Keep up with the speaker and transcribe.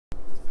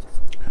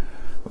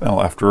Well,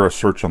 after a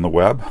search on the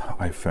web,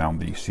 I found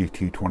the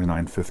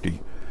CT2950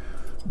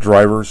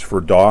 drivers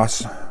for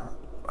DOS,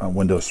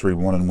 Windows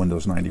 3.1 and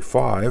Windows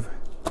 95.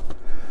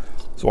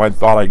 So I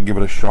thought I'd give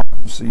it a shot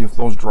and see if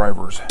those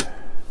drivers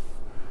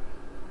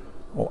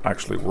will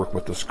actually work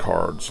with this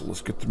card. So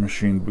let's get the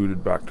machine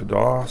booted back to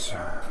DOS.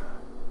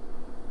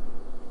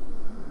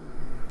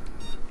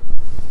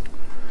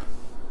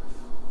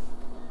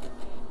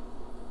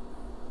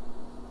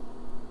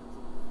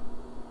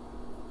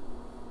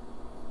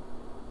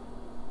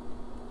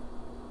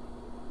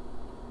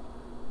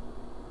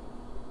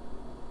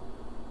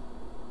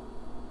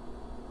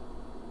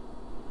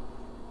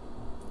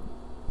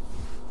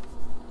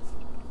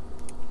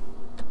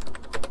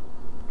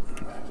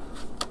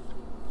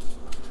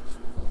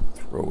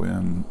 Throw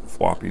in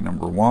floppy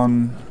number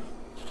 1.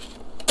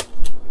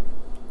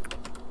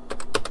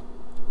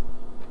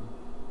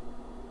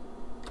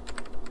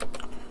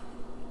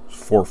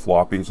 There's 4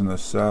 floppies in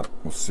this set.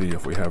 We'll see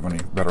if we have any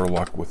better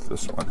luck with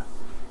this one.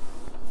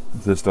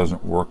 If this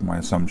doesn't work, my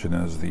assumption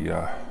is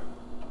the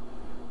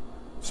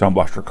Sound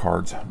Blaster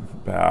card's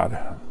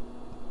bad.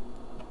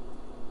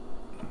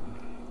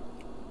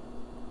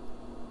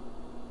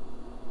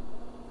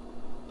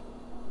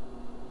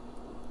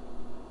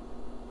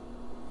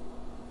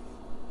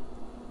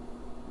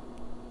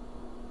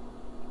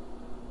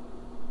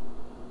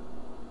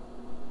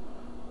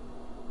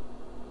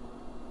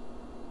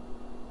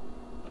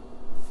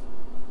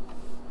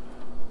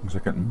 Looks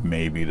like it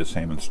may be the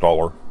same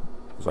installer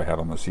as I had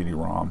on the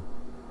CD-ROM.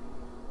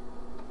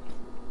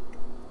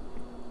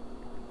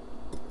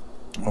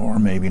 Or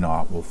maybe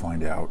not, we'll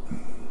find out.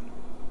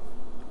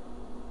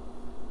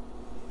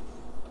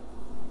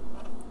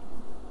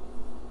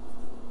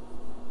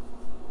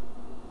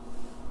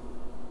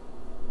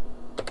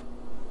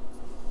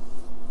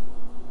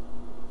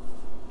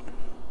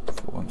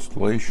 Full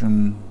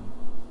installation.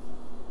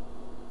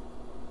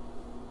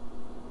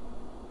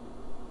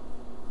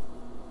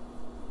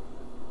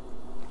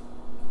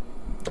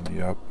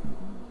 Yep.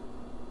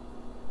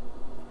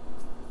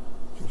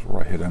 This is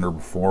where I hit enter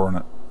before and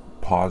it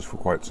paused for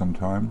quite some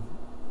time.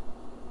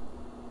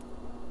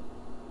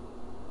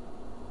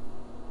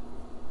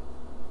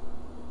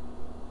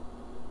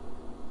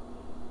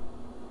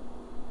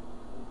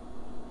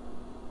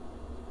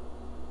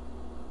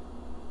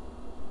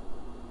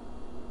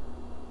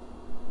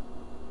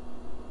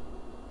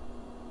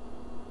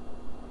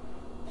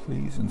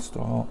 Please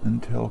install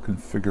Intel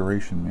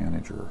Configuration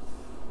Manager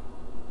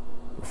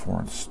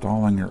before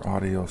installing your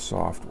audio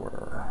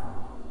software.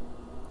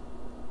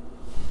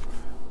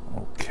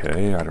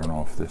 Okay, I don't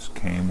know if this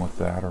came with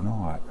that or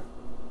not.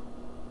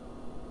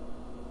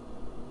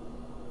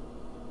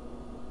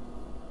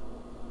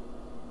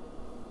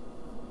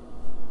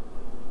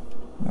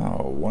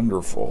 Oh,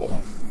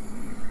 wonderful.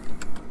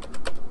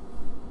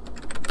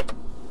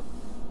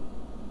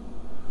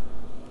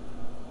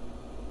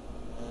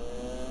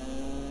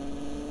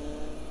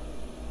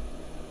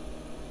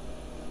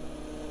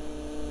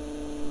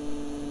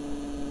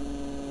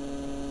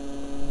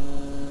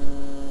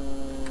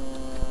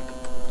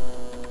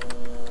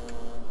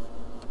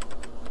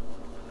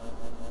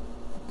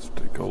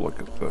 Go look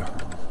at the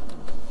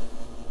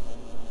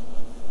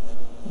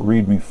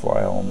README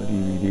file on the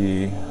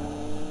DVD.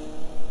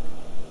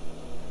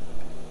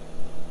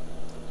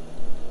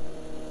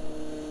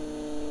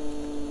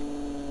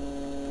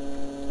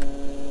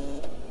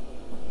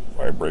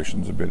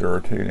 Vibration's a bit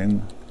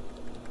irritating.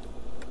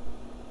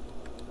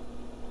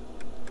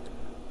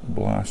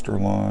 Blaster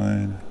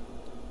line.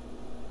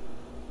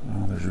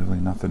 Oh, there's really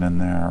nothing in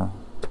there.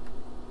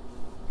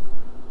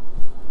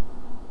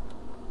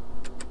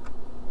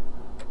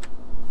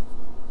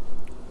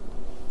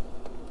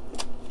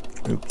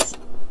 Oops.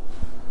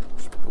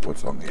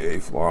 What's on the A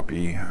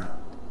floppy?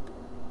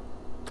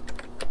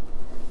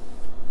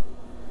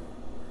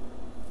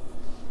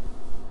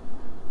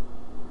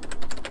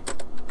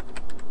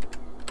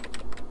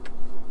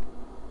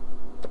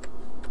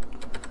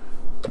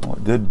 Well,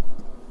 it did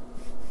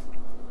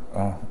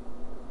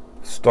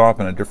stop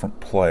in a different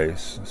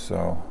place,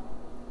 so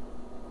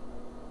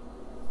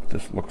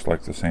this looks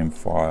like the same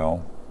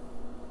file.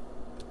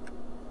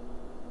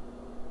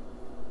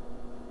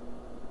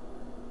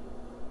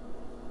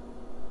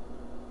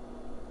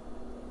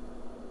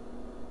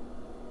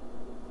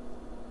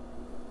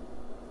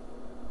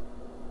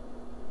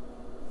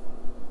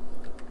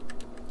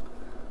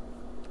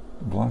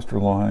 Blaster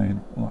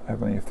line will not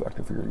have any effect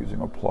if you're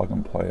using a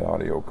plug-and-play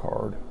audio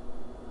card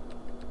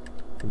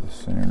for the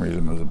same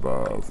reason as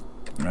above.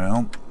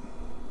 Well,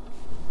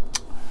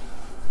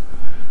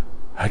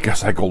 I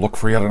guess I go look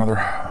for yet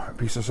another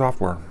piece of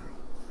software.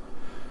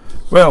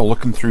 Well,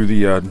 looking through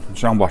the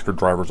Sound Blaster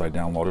drivers I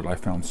downloaded, I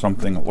found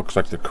something that looks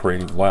like the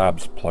Creative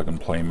Labs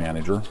plug-and-play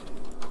manager.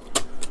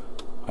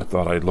 I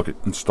thought I'd look at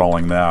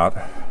installing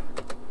that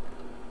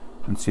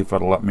and see if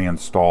it'll let me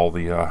install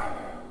the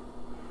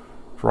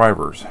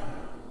drivers.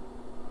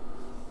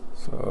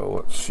 So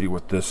let's see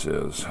what this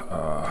is.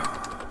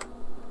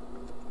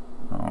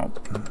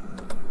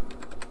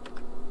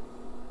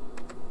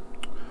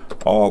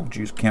 Oh,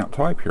 geez, can't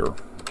type here.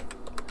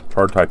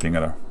 hard typing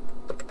at a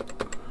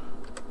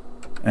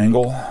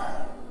angle.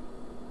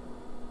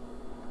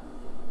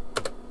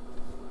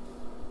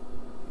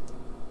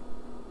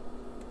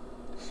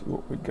 See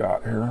what we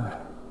got here.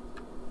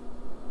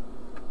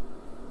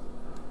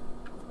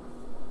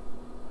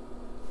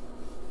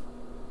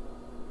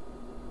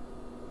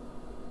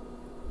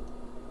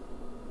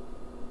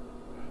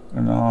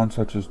 And on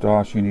such as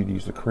DOS, you need to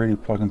use the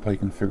Creative Plug and Play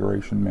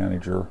Configuration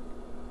Manager.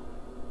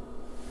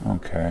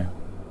 Okay.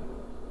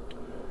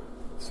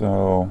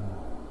 So,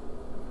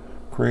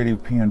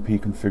 Creative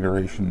PnP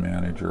Configuration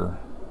Manager.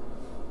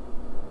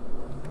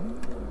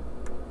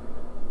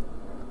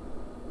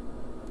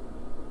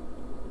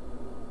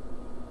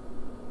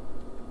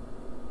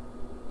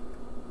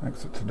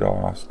 Exit to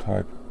DOS,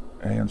 type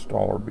A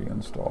install or B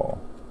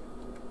install.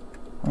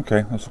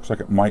 Okay, this looks like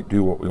it might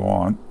do what we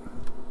want.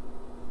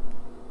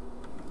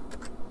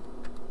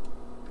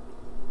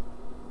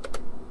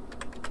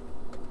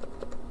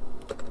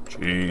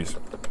 Jeez.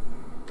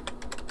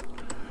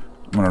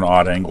 I'm at an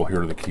odd angle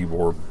here to the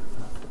keyboard,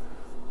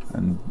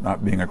 and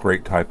not being a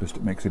great typist,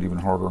 it makes it even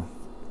harder.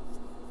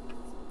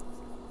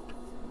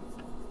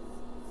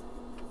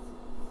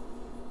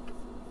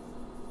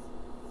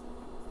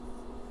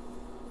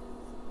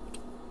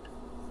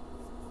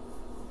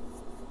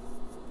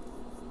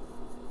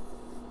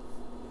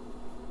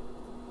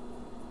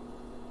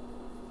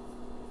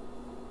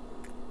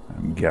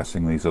 I'm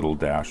guessing these little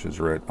dashes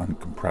are at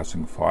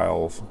uncompressing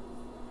files,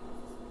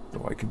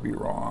 though I could be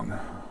wrong.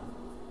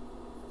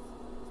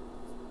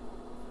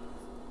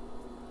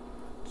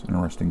 It's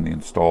interesting, the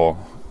install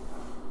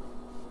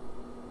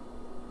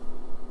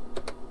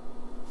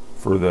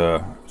for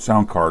the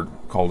sound card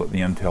called it the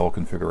Intel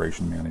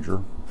Configuration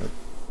Manager. But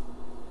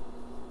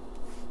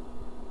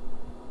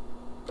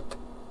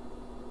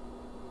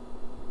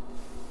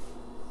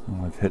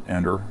well, I've hit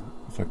enter.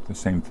 It's like the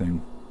same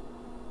thing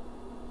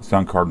the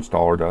sound card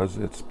installer does.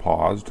 It's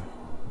paused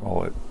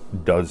while it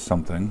does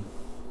something.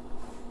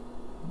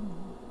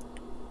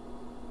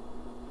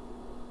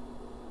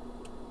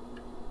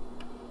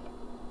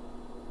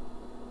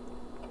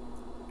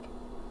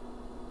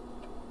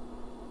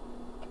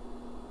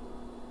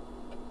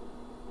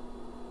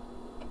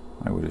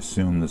 I would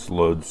assume this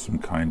loads some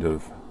kind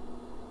of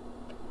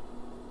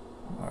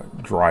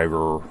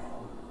driver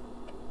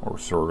or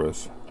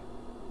service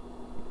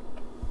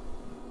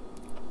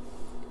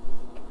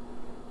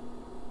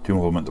to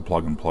implement the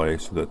plug and play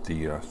so that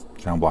the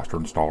Sound Blaster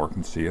installer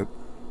can see it.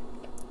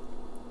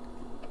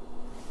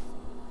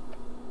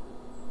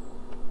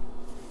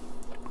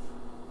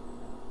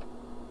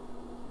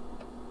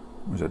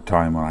 There was a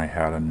time when I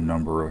had a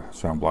number of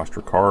Sound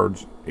Blaster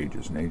cards,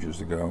 ages and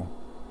ages ago,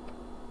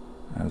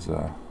 as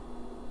the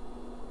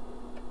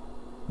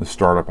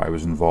startup I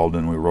was involved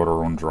in. We wrote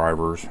our own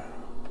drivers.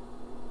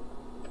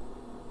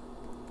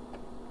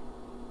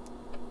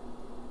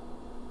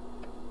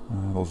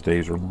 Those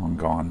days are long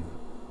gone.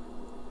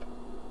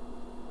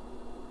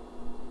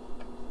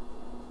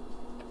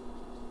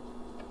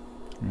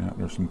 Yeah,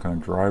 there's some kind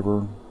of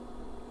driver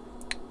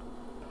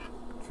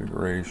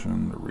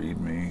configuration, the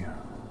README.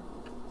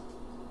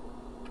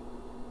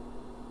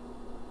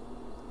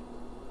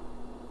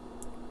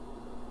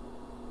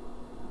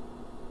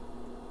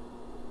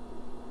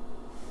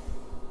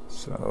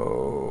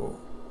 So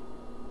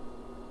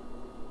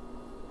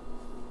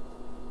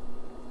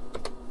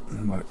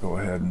let's go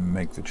ahead and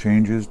make the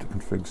changes to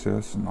config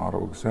sys and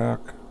auto exec.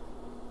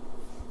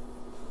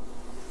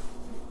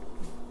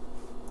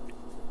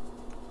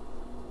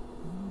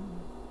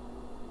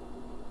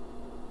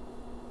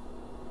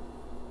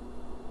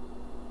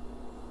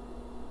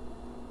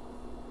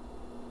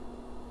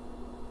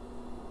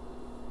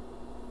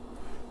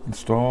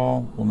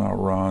 Install will now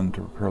run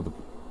to prepare the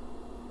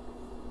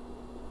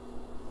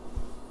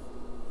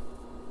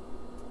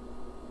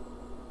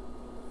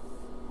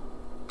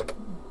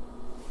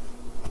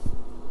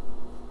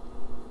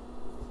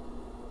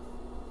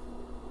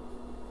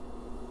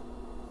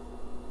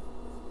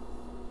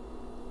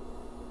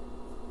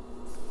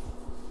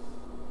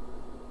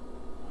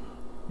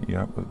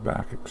with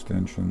back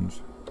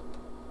extensions.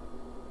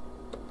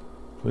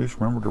 Please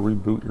remember to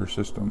reboot your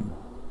system.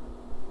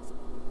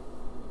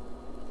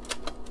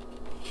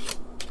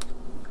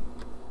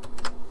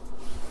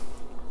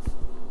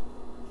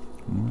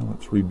 Well,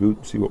 let's reboot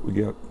and see what we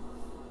get.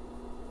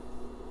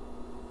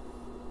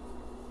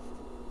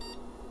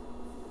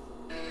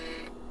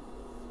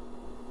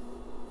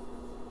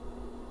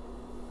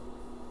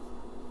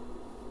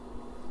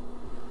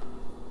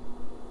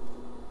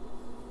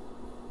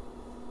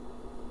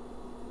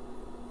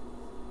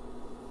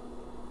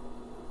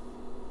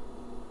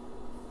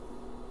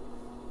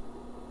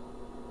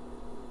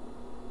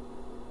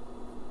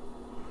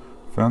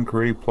 Found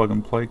Creative Plug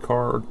and Play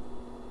card.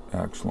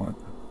 Excellent.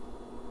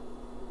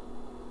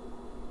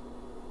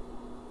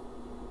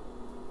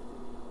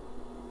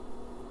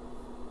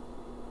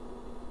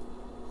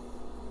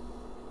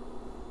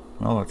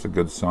 Well, that's a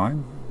good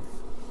sign.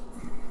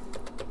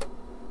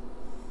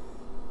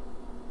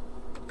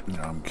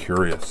 Now I'm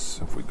curious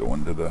if we go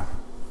into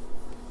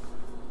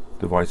the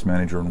device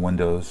manager in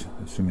Windows,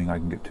 assuming I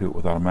can get to it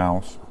without a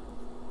mouse.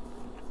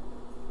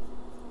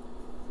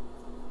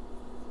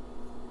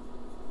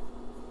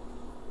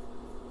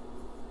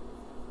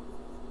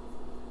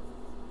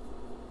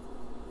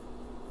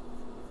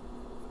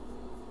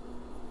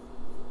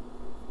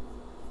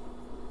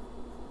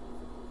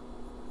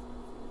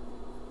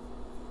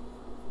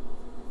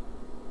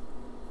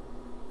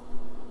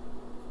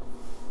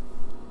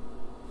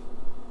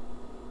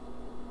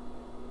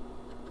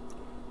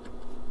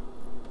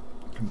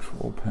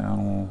 Control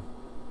panel.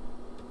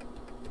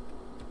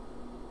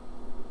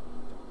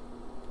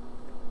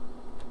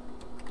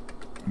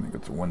 I think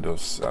it's a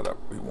Windows setup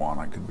we want.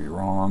 I could be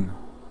wrong.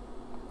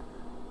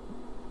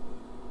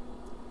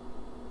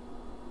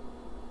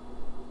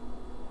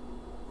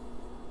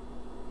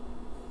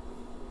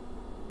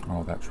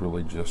 Oh, that's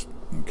really just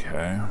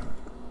okay.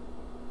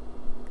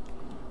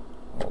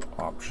 All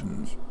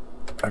options,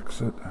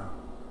 exit.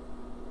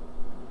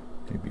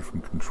 Maybe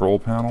from control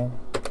panel.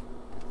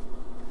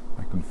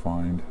 I can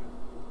find.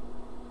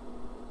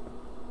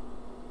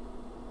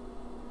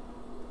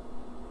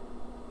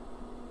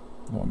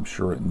 Well, I'm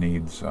sure it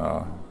needs.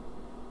 Sure,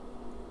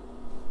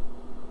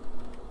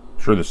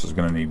 this is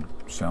going to need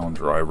sound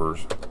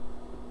drivers.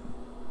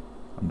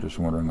 I'm just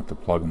wondering if the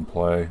plug and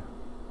play.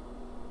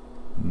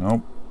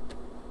 Nope.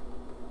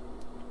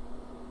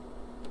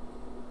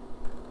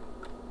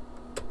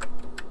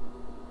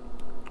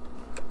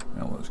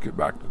 Now let's get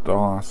back to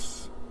DOS.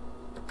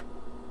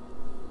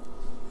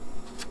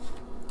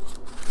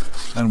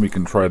 And we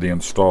can try the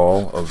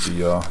install of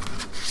the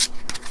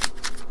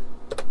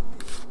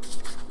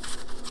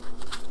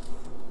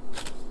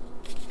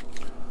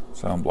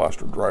Sound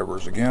Blaster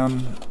drivers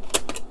again.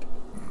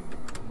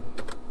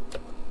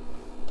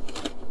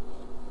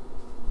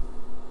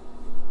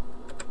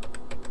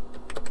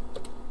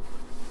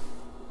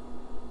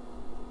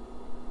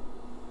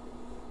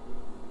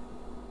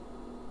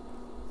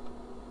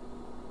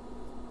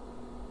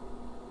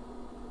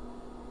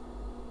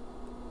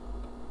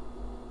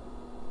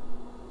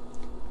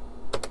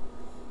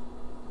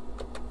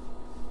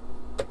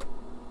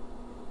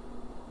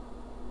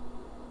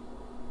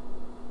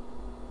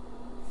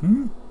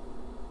 You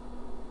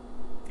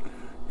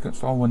can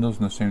install Windows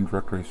in the same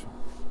directories.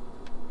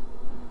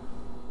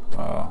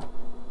 I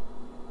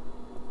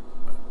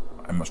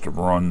must have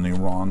run the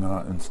wrong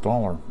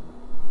installer.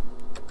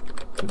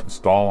 Did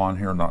install on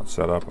here, not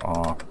set up.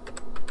 I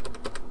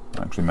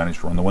actually managed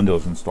to run the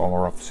Windows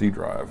installer off the C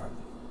drive.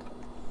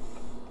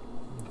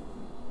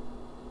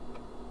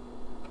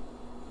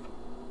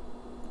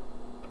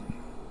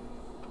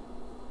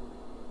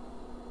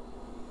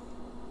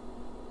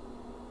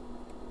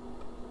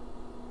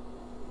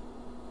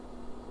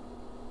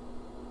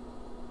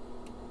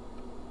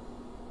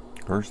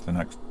 First, the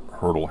next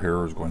hurdle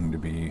here is going to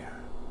be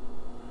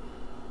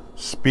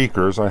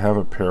speakers. I have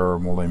a pair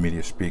of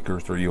multimedia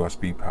speakers. They're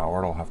USB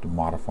powered. I'll have to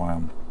modify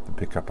them to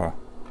pick up a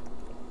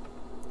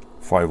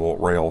 5-volt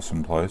rail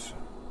someplace.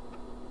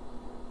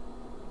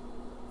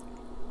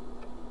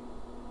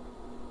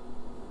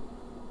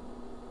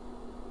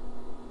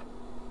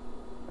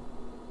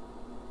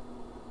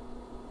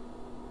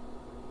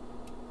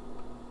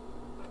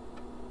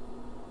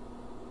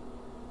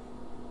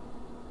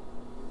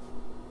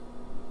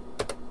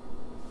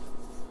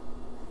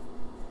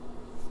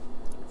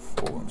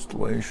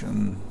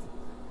 Installation.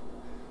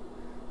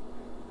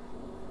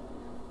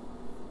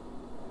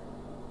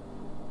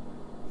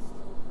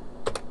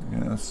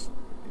 Yes,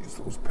 use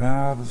those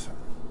paths.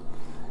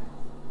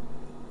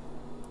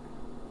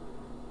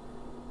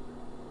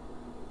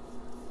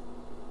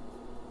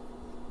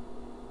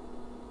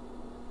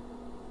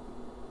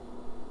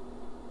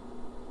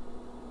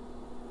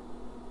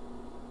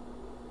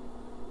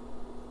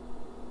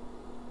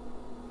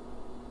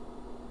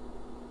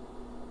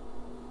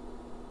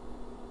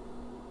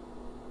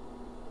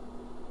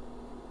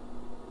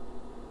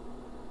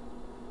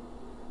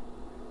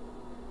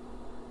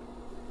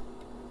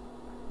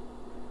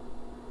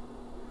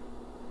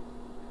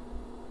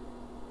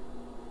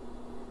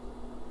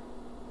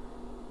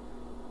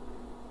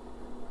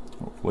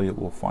 Hopefully it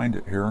will find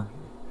it here.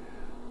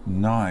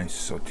 Nice.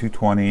 So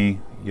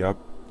 220, yep.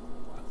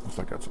 Looks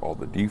like that's all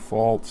the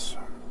defaults.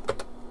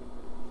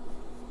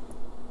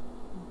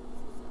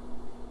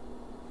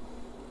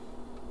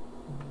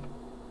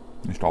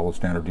 Just all the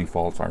standard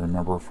defaults I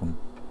remember from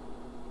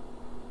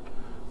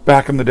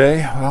back in the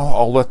day. Well,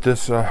 I'll let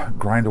this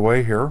grind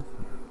away here,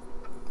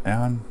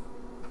 and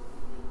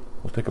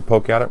we'll take a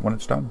poke at it when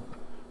it's done.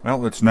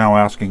 Well, it's now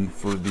asking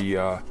for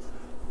the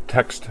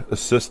text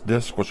assist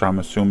disk, which I'm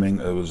assuming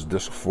it was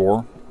disk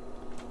 4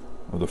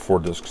 of the 4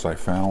 disks I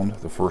found.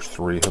 The first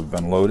 3 have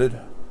been loaded,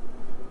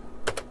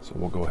 so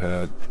we'll go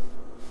ahead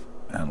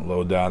and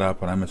load that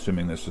up, and I'm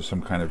assuming this is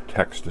some kind of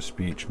text to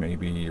speech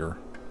maybe, or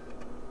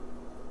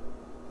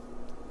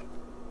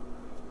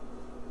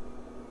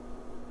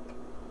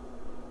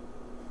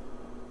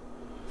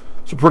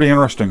so pretty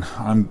interesting.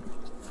 I'm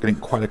getting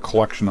quite a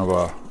collection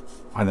of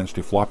high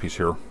density floppies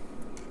here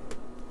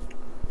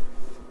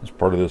as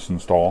part of this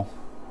install.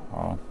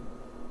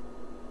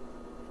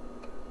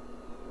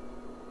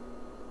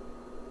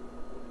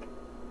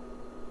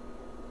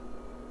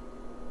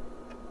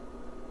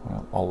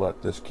 I'll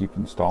let this keep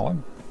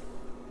installing,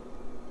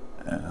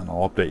 and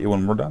I'll update you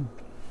when we're done.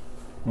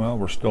 Well,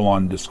 we're still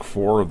on disk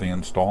 4 of the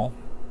install.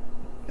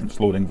 It's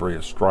loading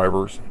various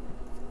drivers.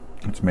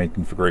 It's made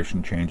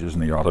configuration changes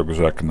in the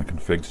AutoExec and the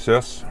config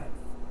sys.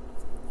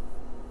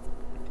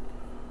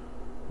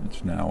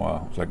 It's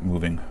now it's like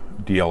moving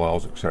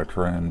DLLs,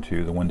 etc.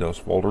 into the Windows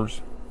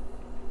folders.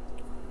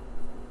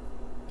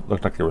 It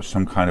looked like there was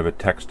some kind of a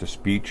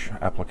text-to-speech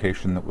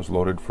application that was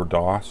loaded for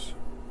DOS.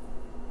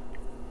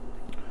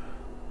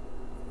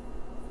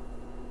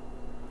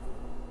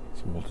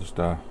 So we'll just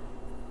let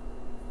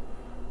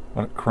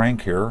it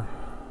crank here.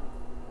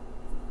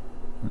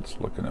 It's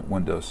looking at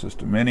Windows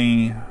System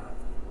Mini.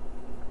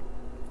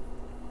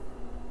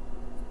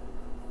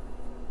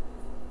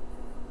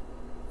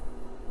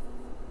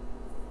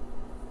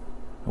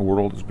 The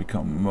world has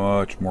become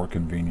much more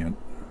convenient,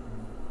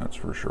 that's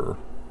for sure.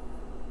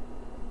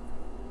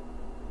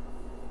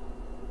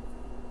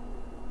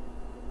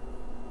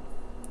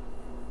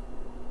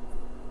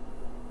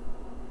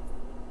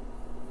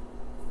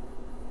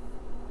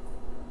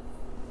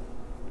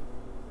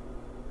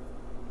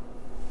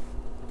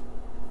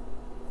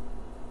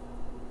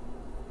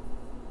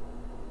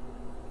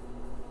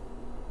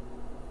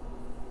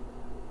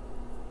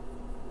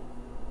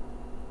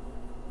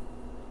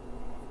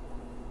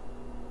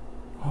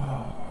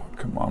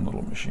 Come on,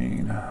 little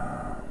machine.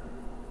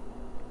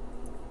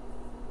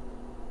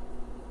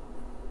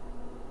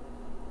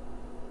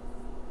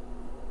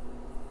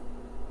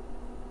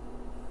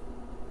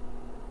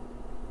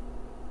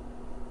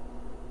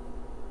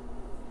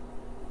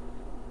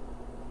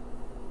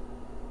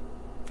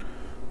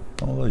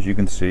 Well, as you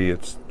can see,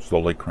 it's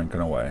slowly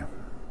cranking away.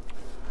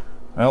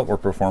 Well, we're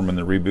performing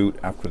the reboot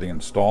after the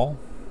install.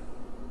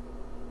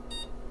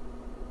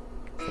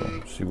 So,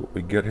 let's see what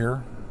we get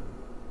here.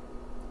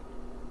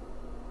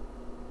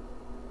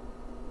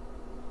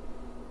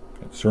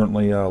 It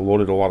certainly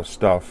loaded a lot of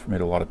stuff,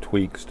 made a lot of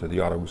tweaks to the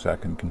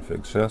AutoExec and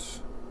config sys.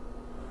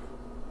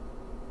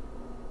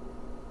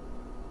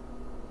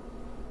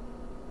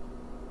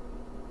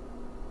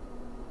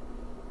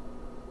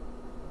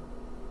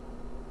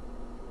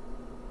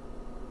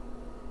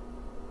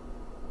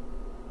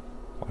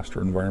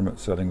 Blaster environment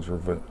settings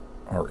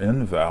are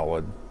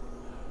invalid.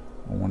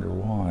 I wonder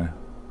why.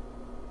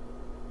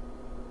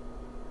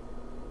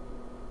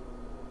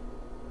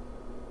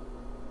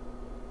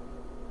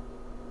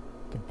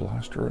 The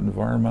Blaster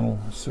environmental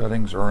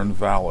settings are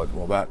invalid.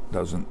 Well, that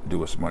doesn't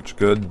do us much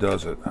good,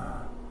 does it?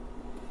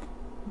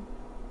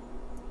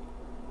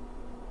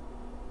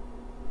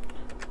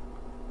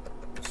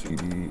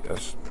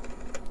 CDS.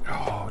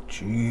 Oh,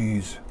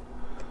 jeez.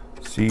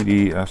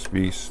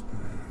 CD-SB.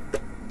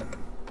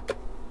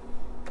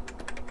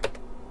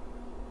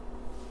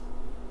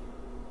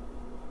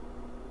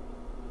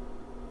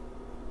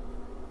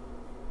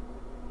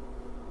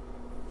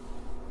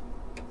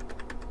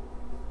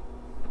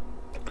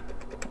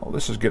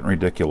 This is getting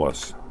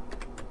ridiculous.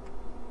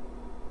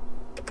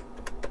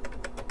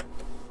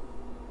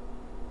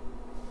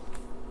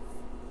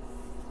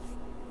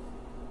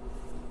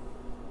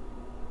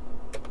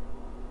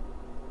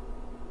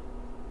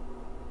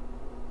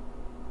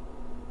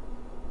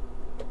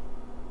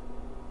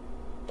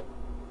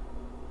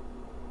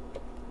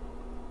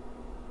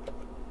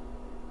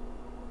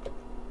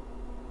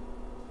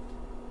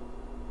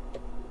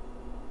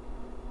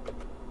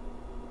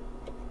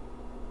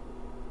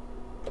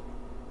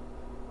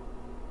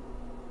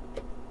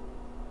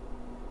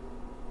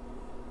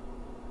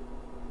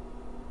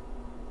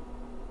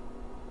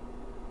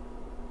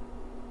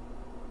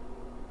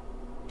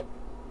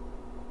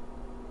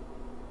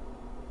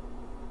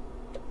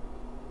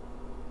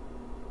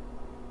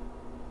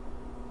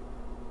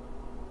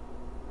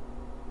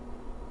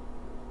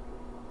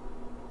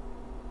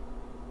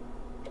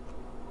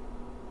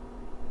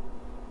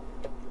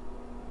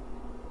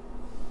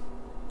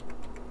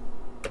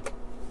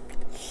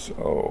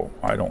 So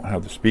I don't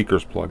have the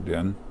speakers plugged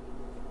in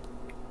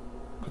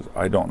because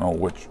I don't know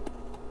which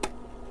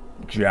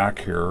jack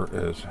here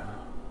is.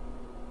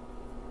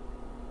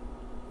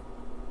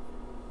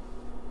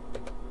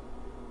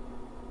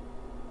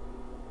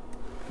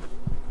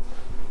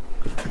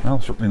 Well,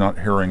 certainly not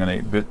hearing an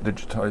 8-bit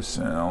digitized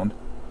sound.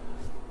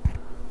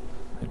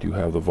 I do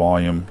have the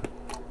volume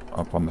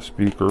up on the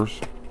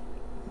speakers.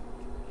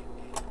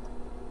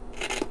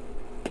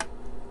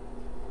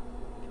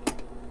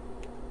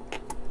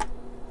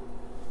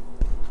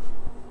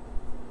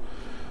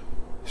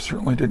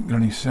 Certainly didn't get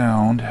any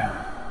sound.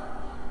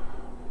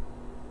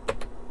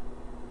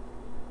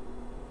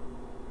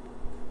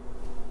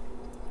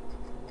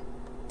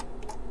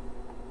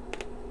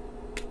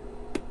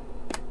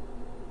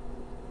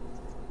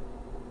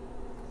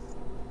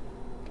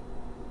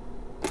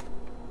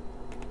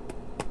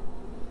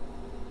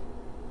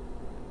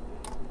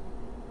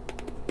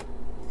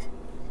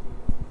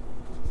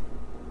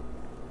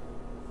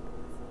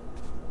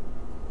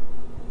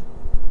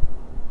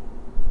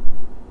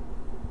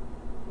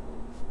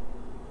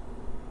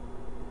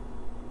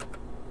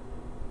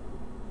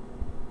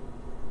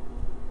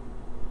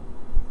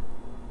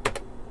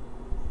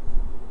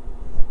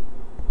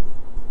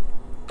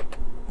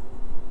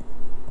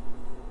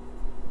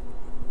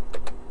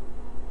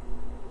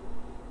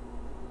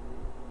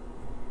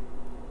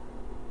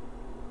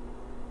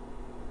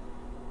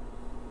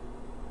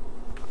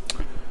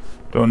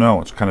 Don't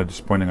know. It's kind of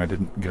disappointing I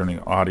didn't get any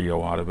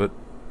audio out of it.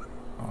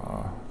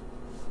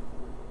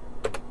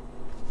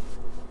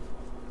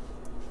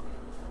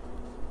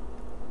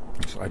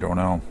 I don't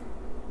know.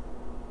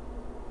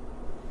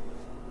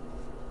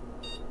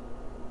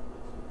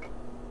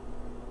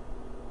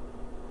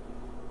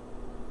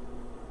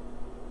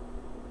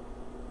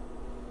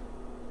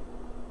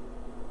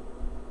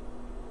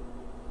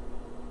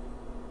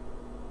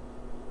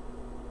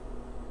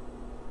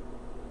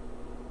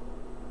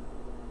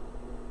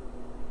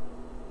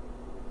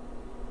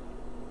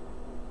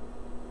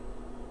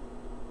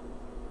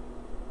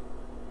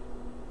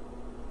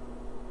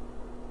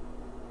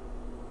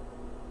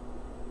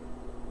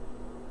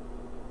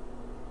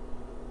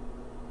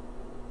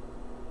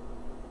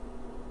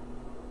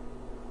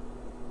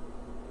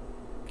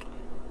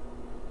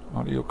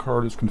 Audio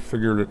card is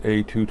configured at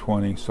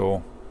A220,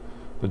 so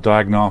the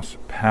diagnosis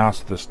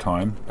passed this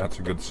time. That's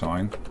a good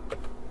sign.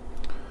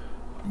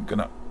 I'm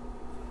gonna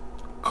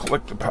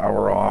click the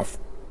power off,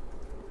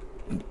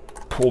 and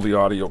pull the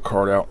audio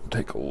card out, and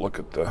take a look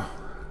at the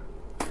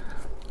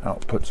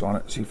outputs on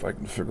it, see if I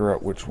can figure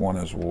out which one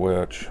is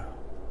which.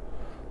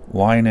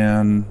 Line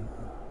in,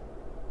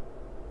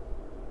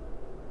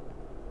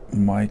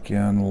 mic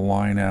in,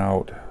 line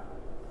out.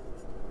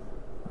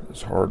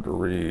 It's hard to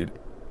read.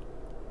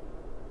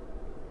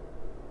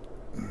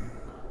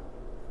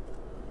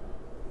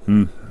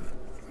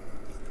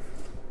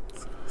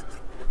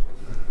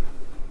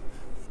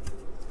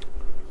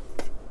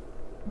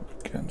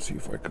 Again, see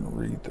if I can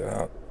read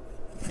that.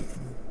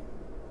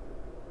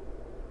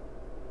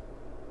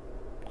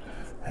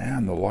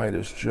 And the light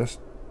is just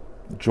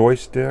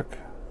joystick,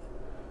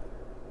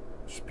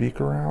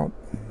 speaker out,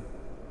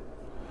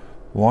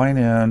 line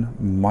in,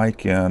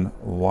 mic in,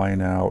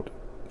 line out,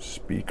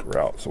 speaker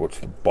out. So it's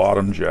the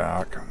bottom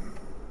jack.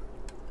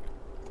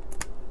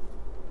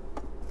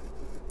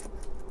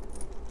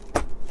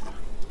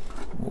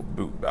 We'll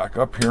boot back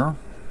up here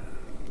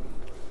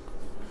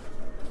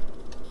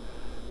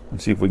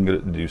and see if we can get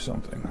it to do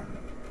something.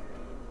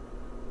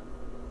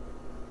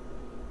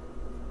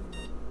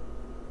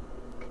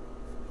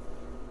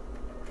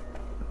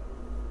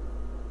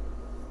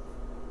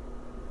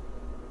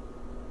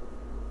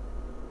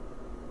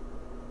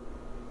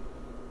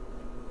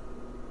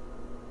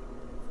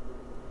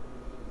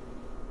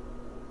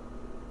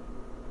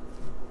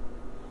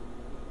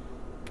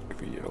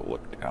 Give you a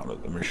look down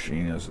at the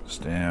machine as it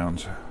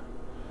stands.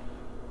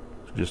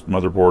 Just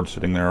motherboard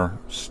sitting there,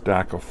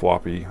 stack of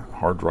floppy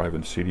hard drive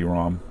and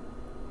CD-ROM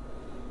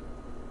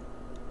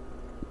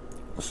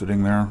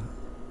sitting there.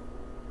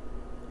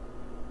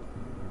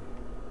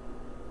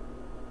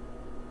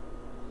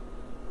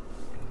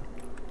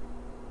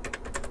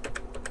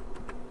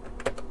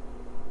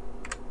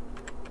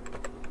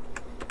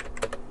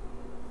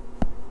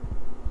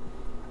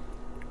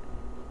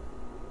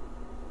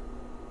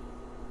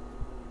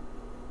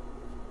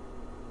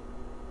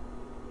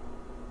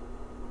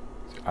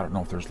 I don't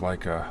know if there's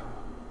like a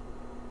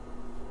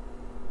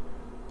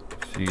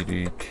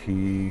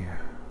CDT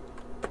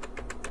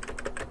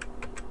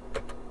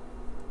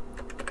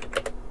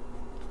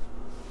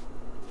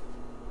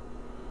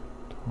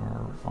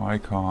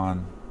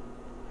icon,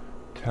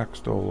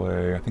 text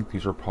Olay. I think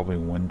these are probably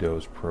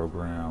Windows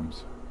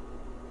programs.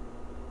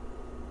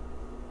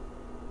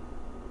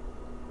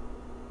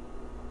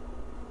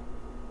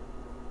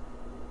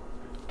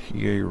 TA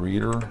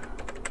reader.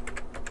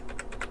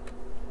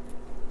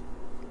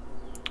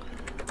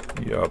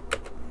 Yep.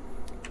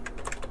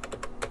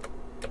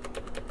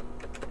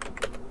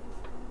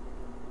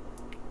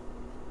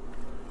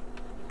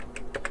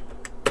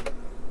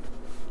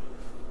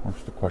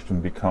 Once the question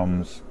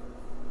becomes,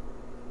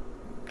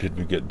 did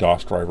we get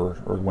DOS drivers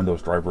or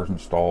Windows drivers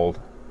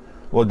installed?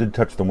 Well, it did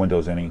touch the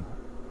Windows any,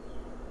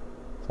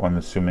 so I'm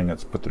assuming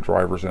it's put the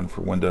drivers in for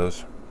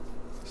Windows.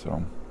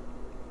 So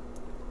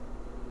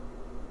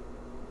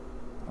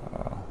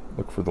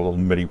look for the little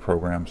MIDI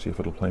program, see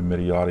if it'll play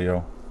MIDI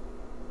audio.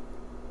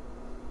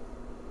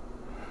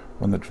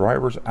 Run the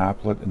driver's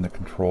applet in the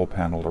control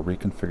panel to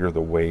reconfigure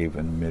the wave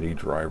and MIDI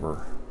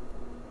driver.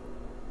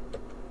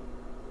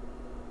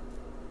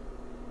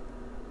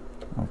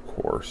 Of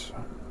course.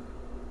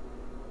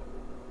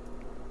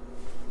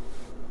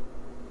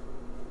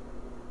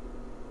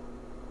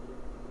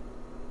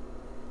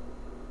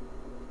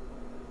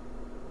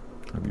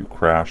 Have you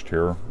crashed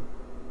here?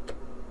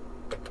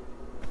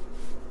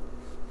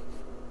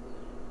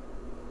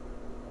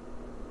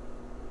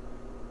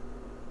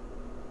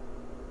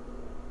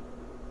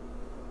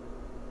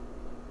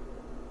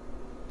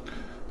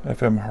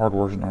 FM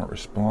hardware is not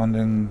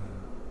responding.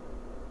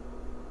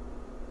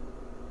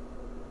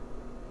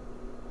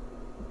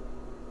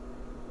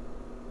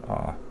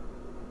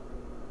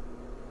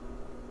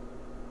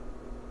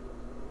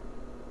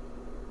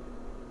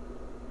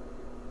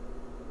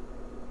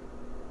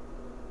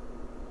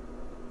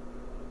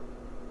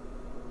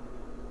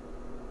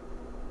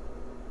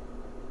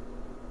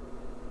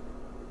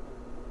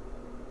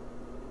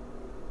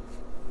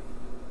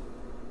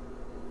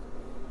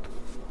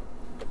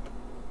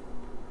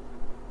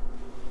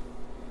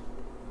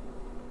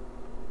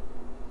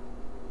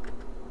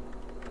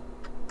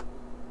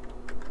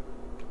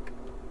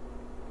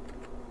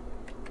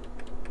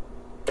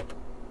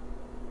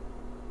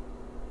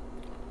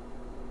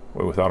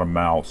 Boy, without a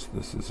mouse,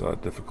 this is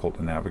difficult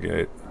to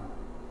navigate.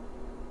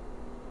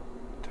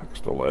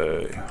 Text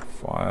delay,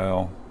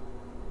 file.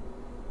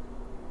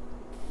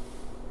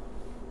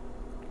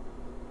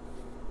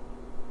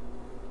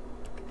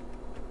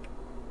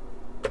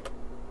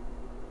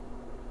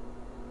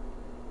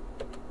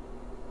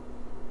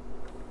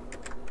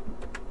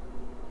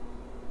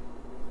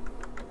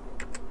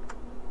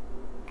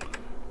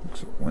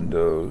 Exit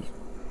Windows.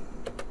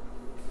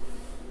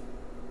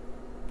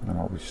 And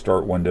I'll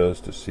restart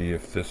Windows to see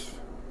if it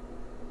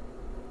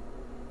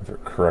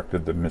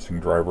corrected the missing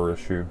driver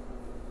issue.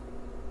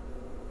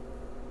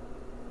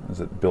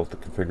 As it built the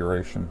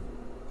configuration.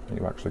 Are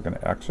you actually going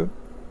to exit?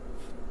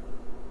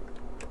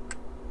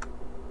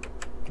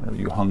 Or are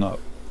you hung up?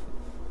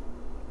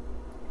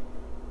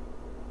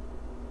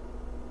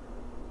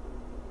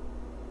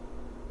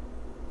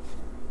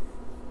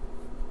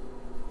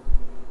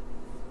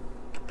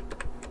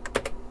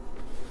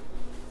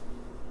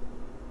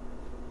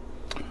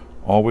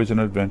 Always an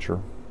adventure.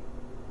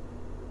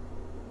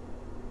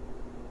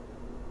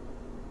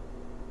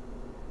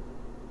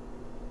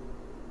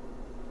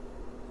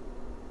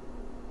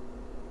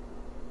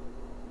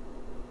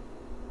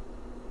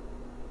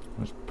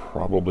 There's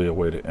probably a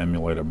way to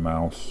emulate a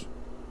mouse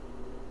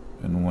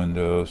in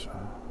Windows.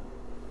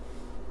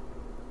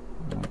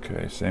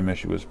 Okay, same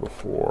issue as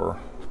before.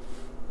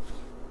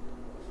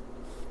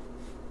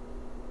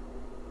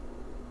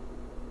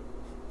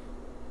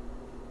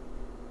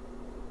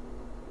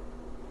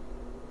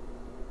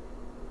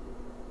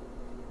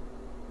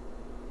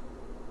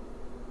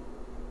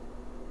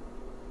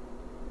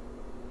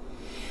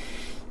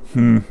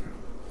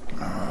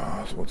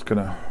 So what's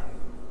gonna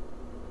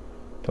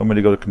tell me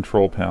to go to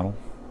Control Panel.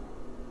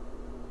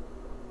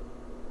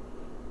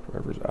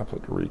 Driver's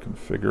applet to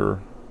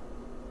reconfigure.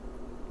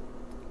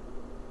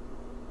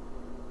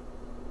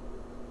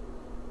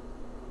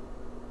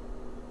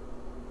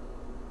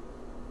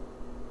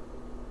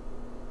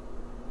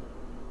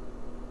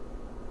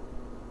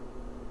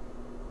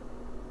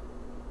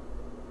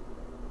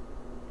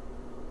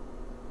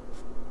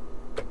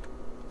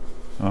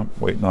 Oh,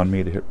 waiting on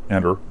me to hit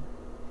enter.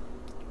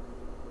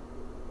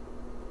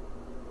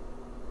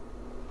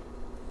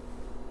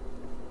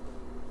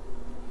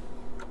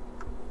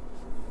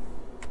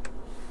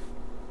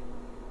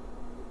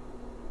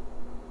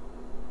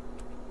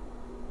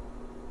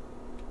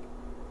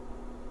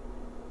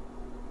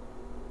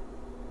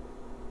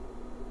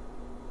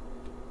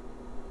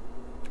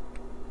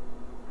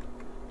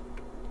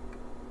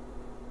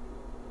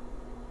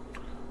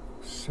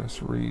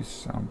 Accessories,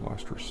 Sound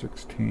Blaster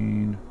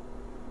 16,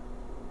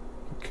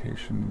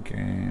 application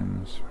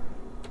games.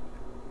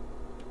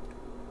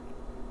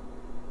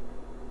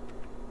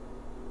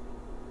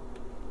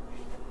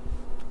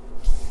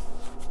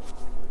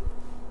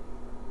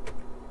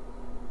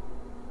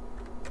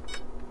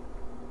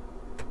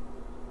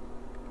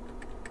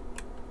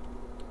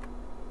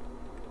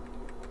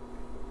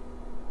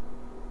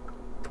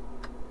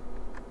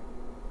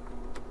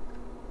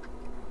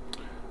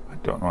 I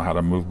don't know how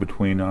to move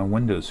between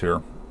windows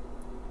here.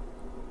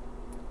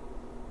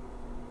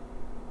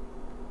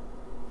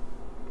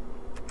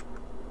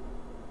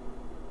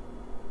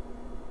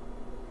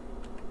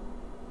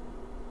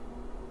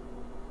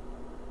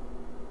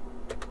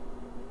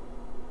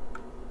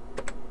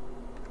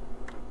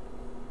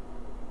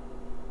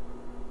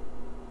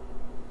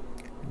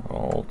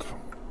 Alt.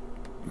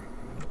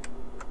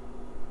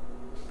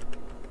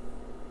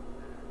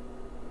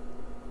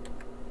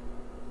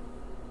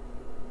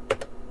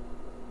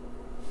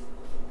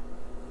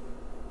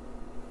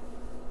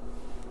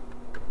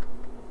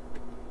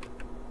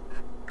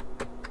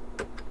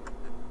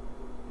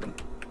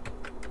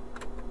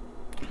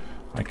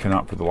 I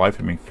cannot for the life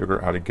of me figure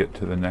out how to get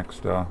to the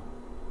next alt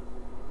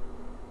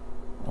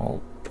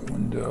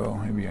window.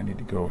 Maybe I need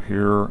to go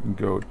here and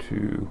go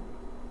to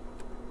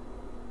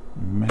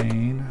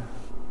main.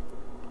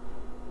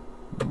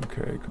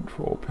 Okay,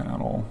 Control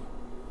Panel.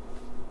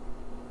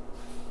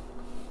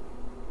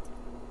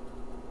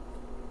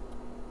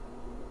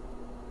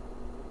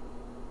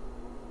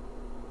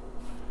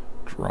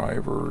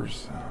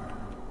 Drivers. I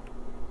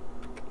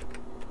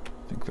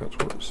think that's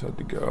where it said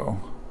to go.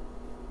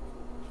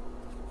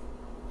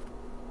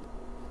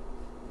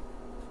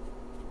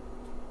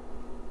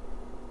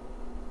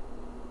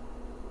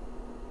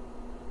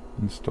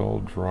 Install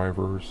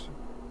drivers.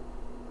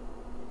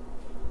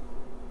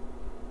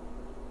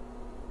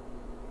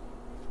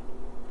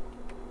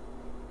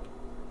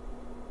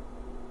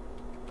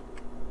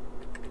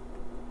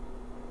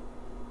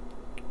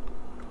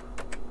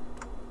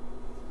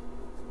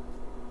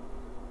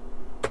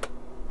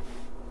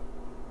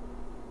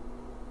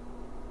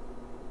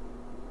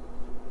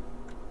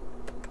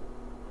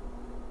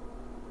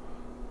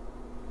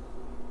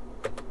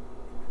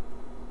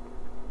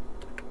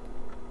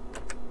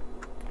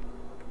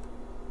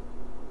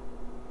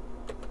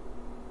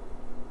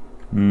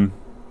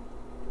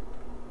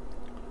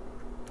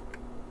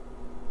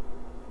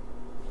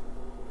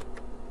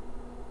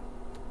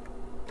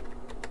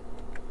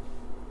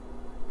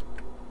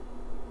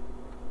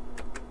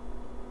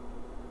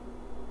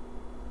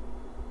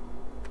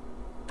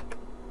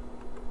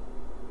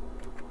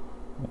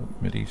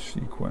 MIDI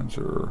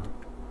sequencer.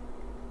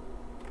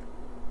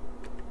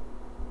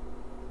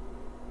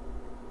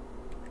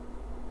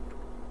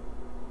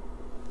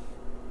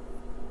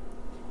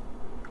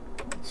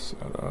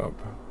 Set up.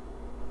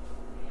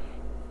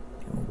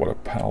 Don't know what a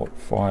palette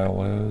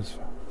file is.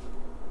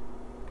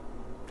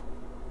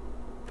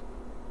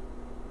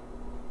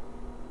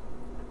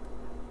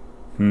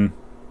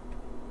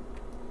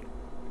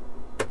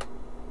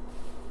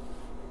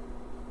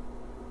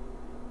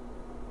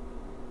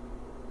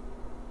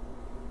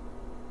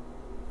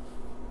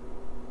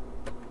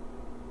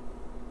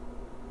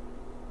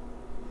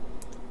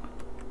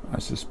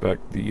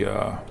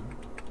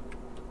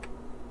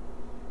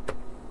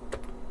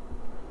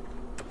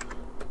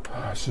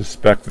 I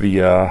suspect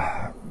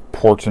the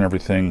ports and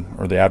everything,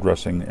 or the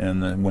addressing in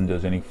the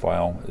Windows any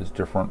file is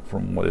different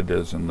from what it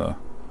is in the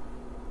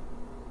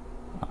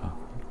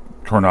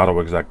Tornado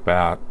exec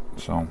bat.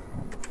 So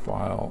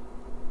file,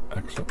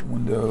 exit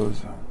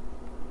Windows.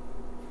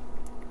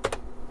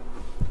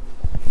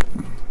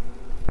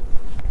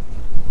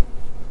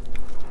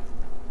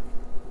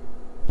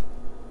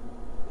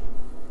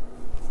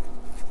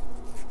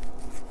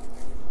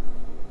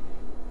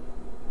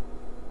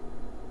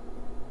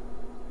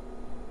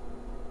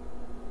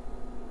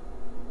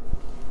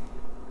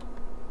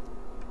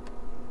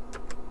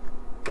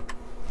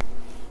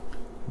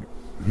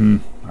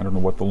 I don't know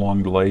what the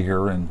long delay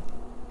here in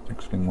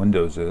exiting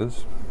Windows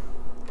is.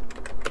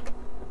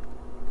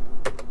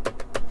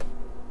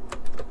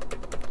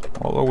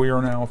 Although we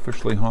are now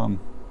officially hung.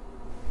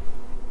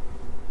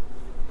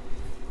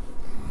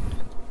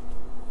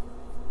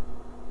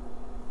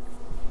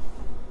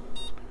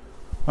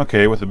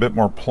 Okay, with a bit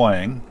more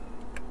playing,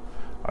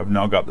 I've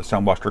now got the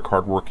Sound Blaster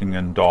card working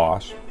in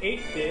DOS.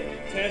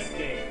 8-bit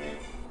testing.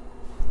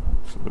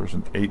 So there's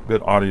an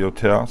 8-bit audio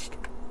test.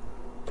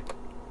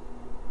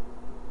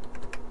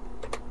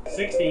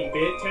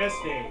 16-bit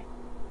testing.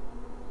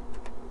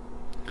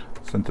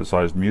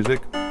 Synthesized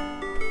music.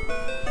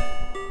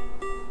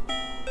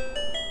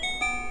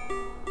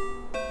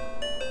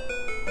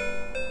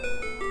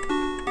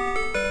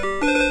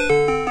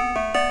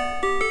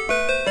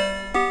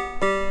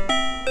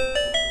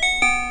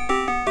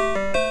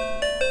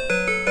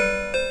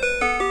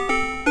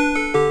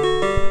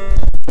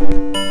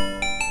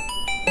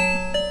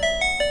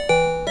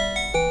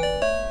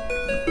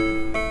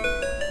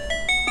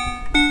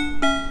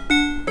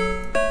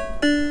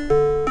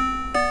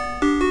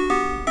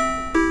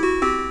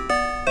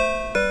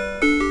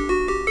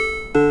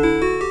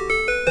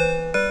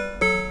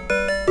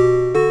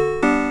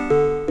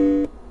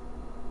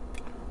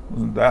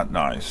 Isn't that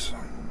nice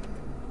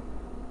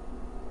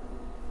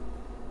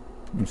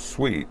and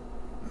sweet?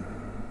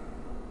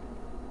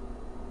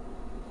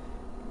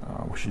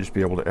 We should just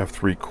be able to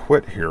F3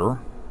 quit here.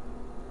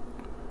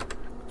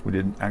 We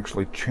didn't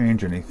actually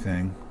change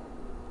anything.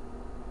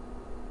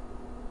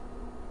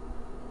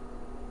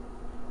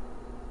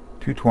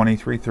 220,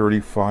 330,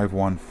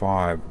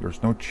 515.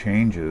 There's no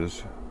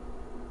changes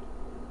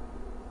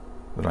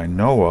that I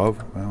know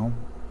of. Well,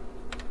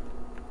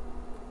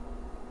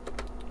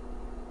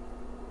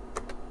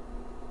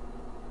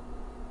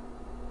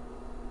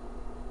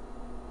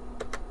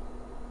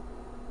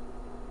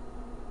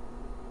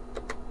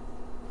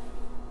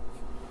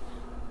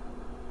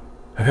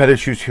 I've had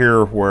issues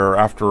here where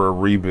after a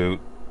reboot,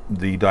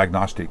 the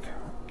diagnostic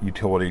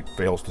utility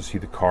fails to see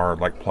the card,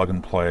 like plug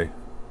and play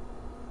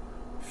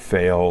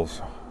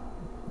fails.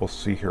 We'll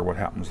see here what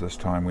happens this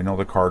time. We know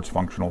the card's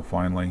functional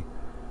finally.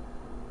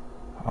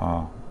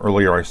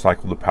 Earlier I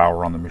cycled the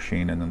power on the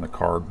machine and then the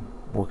card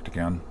worked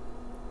again.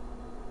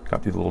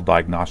 Got the little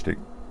diagnostic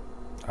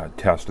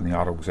test in the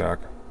auto exec.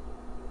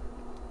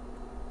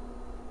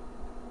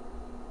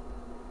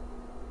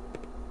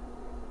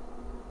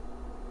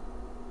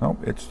 Nope,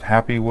 it's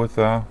happy with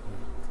a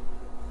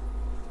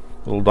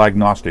little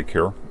diagnostic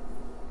here.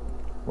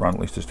 Run at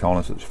least is telling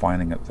us it's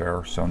finding it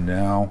there. So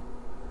now,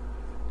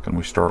 can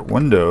we start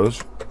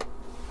Windows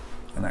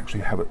and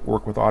actually have it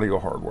work with audio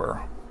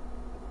hardware?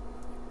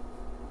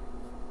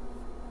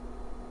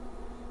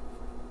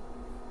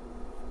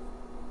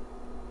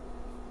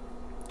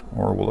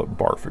 Or will it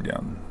barf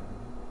again?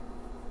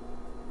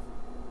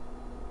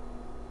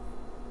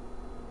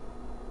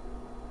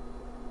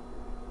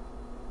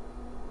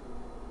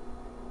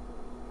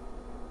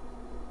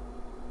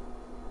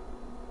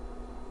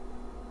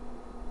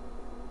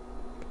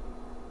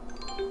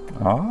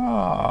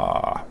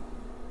 Ah,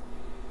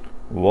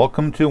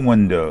 welcome to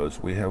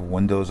Windows. We have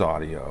Windows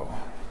audio.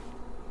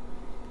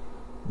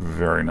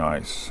 Very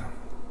nice.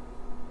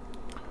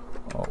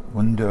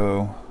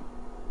 Window.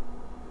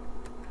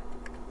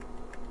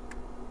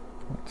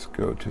 Let's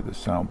go to the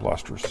Sound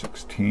Blaster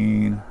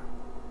 16.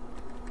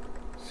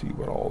 See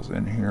what all's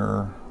in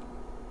here.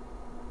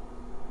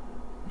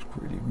 There's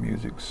Creative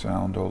Music,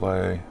 Sound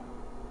Delay,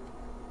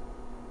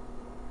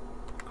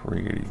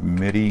 Creative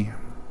MIDI.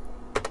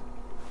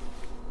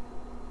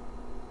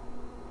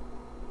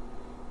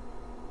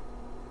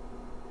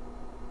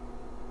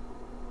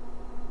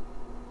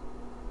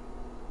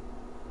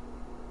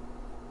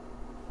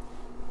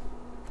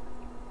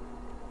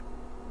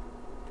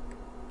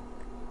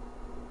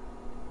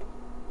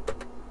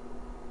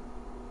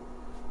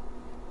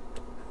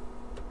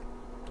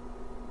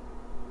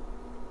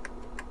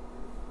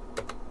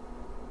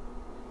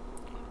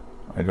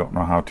 I don't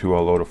know how to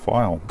load a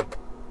file.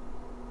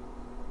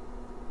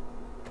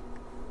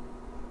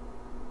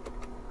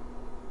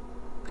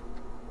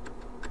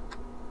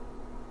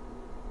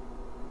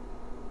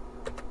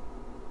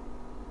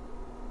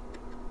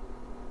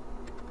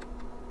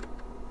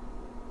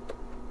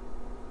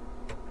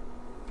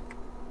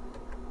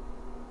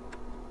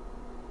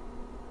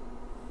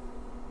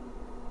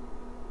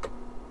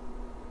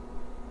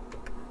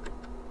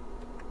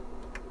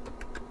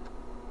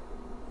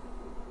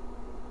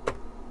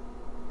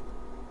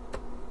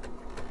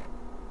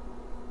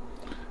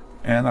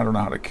 And I don't know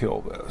how to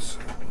kill this.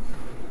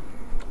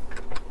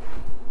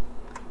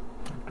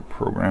 The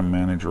program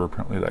manager,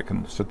 apparently that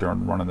can sit there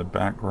and run in the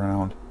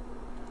background.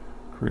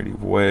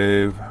 Creative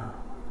Wave.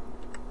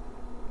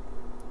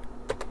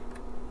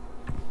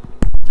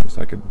 Guess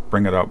I could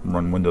bring it up and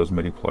run Windows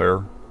MIDI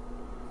player.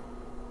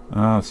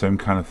 Same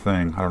kind of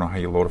thing. I don't know how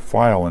you load a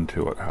file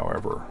into it,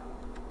 however.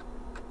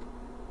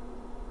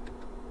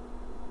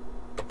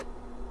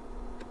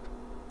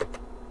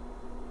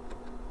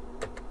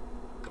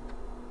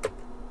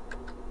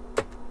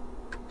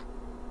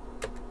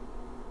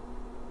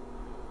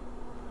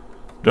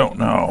 Don't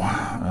know.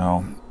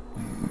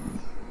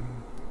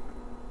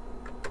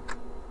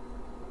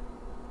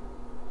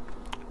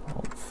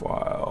 Well,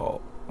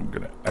 file. I'm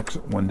going to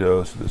exit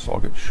Windows so this all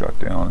gets shut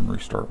down and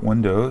restart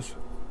Windows.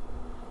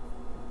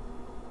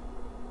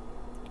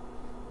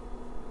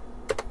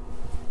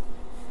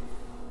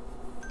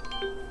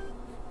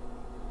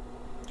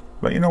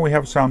 But you know, we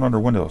have sound under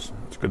Windows.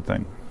 It's a good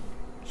thing.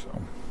 So.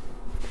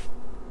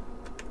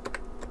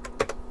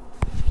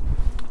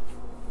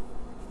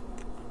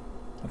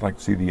 I'd like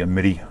to see the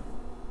MIDI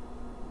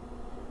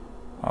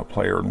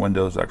player in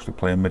Windows actually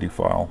play a MIDI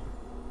file.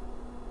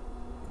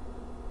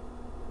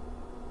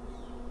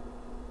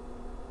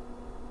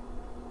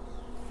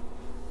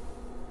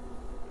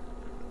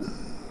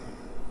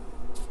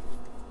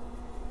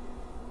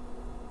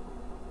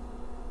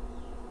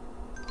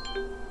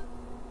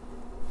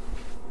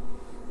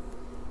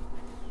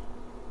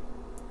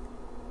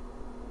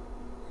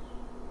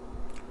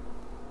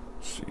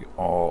 See,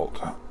 Alt.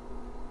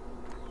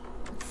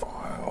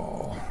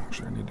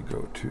 Actually, I need to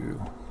go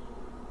to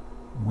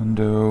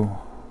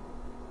Window.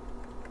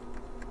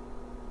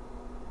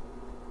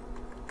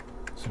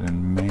 Is it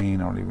in main?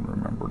 I don't even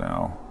remember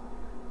now.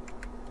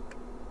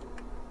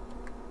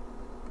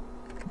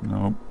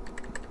 Nope.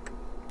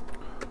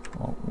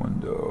 Alt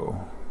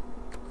Window.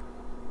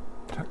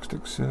 Text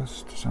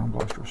Assist. Sound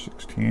Blaster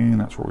 16.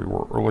 That's where we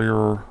were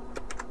earlier.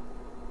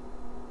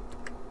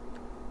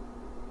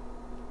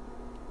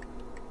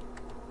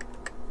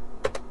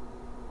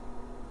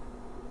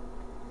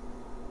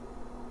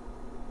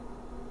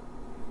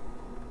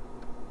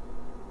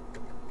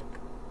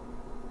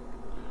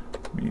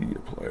 Media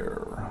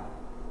player,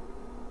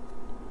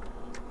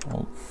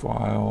 alt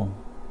file,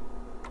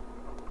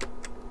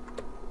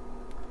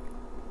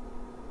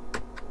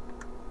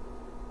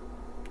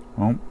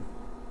 oh,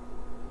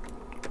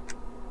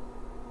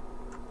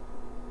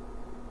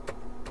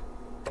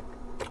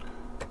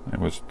 I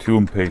was too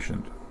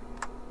impatient.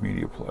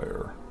 Media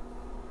player.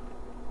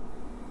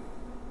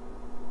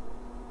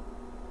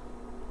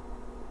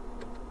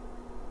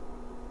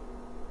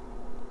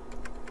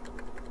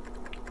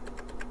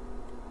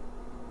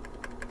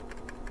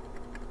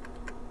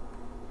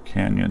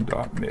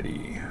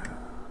 Canyon.midi.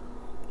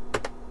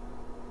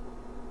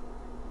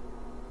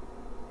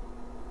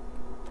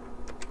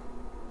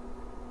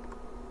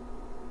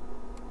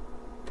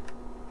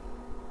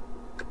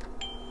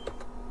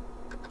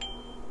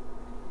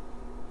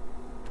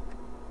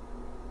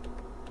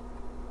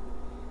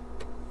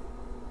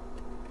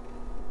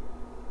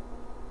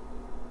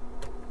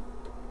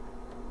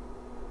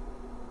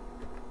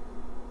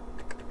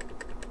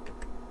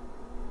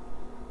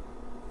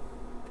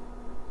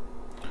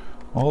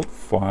 Alt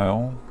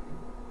file,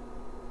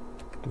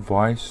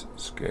 device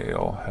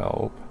scale,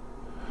 help.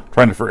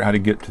 Trying to figure out how to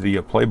get to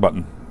the play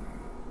button.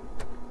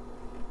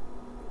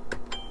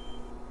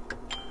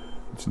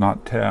 It's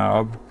not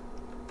tab.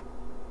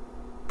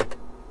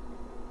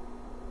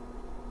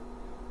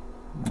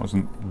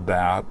 Wasn't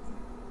that.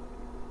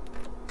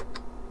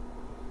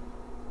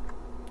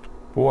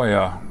 Boy,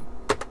 there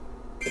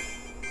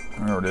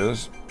it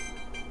is.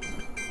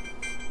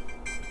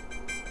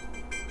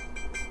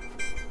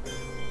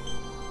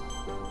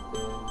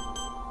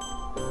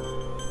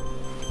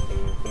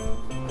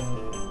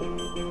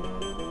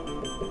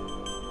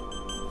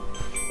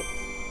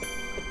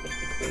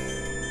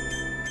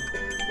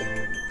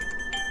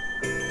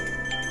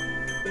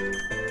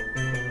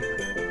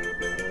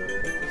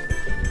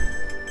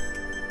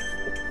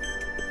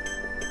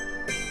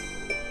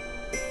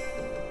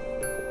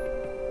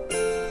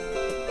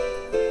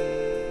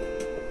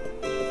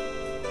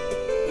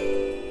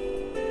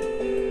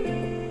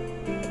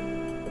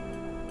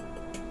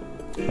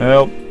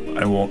 Well,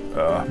 I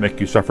won't make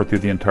you suffer through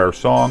the entire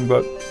song,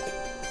 but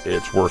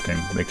it's working.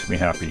 Makes me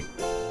happy.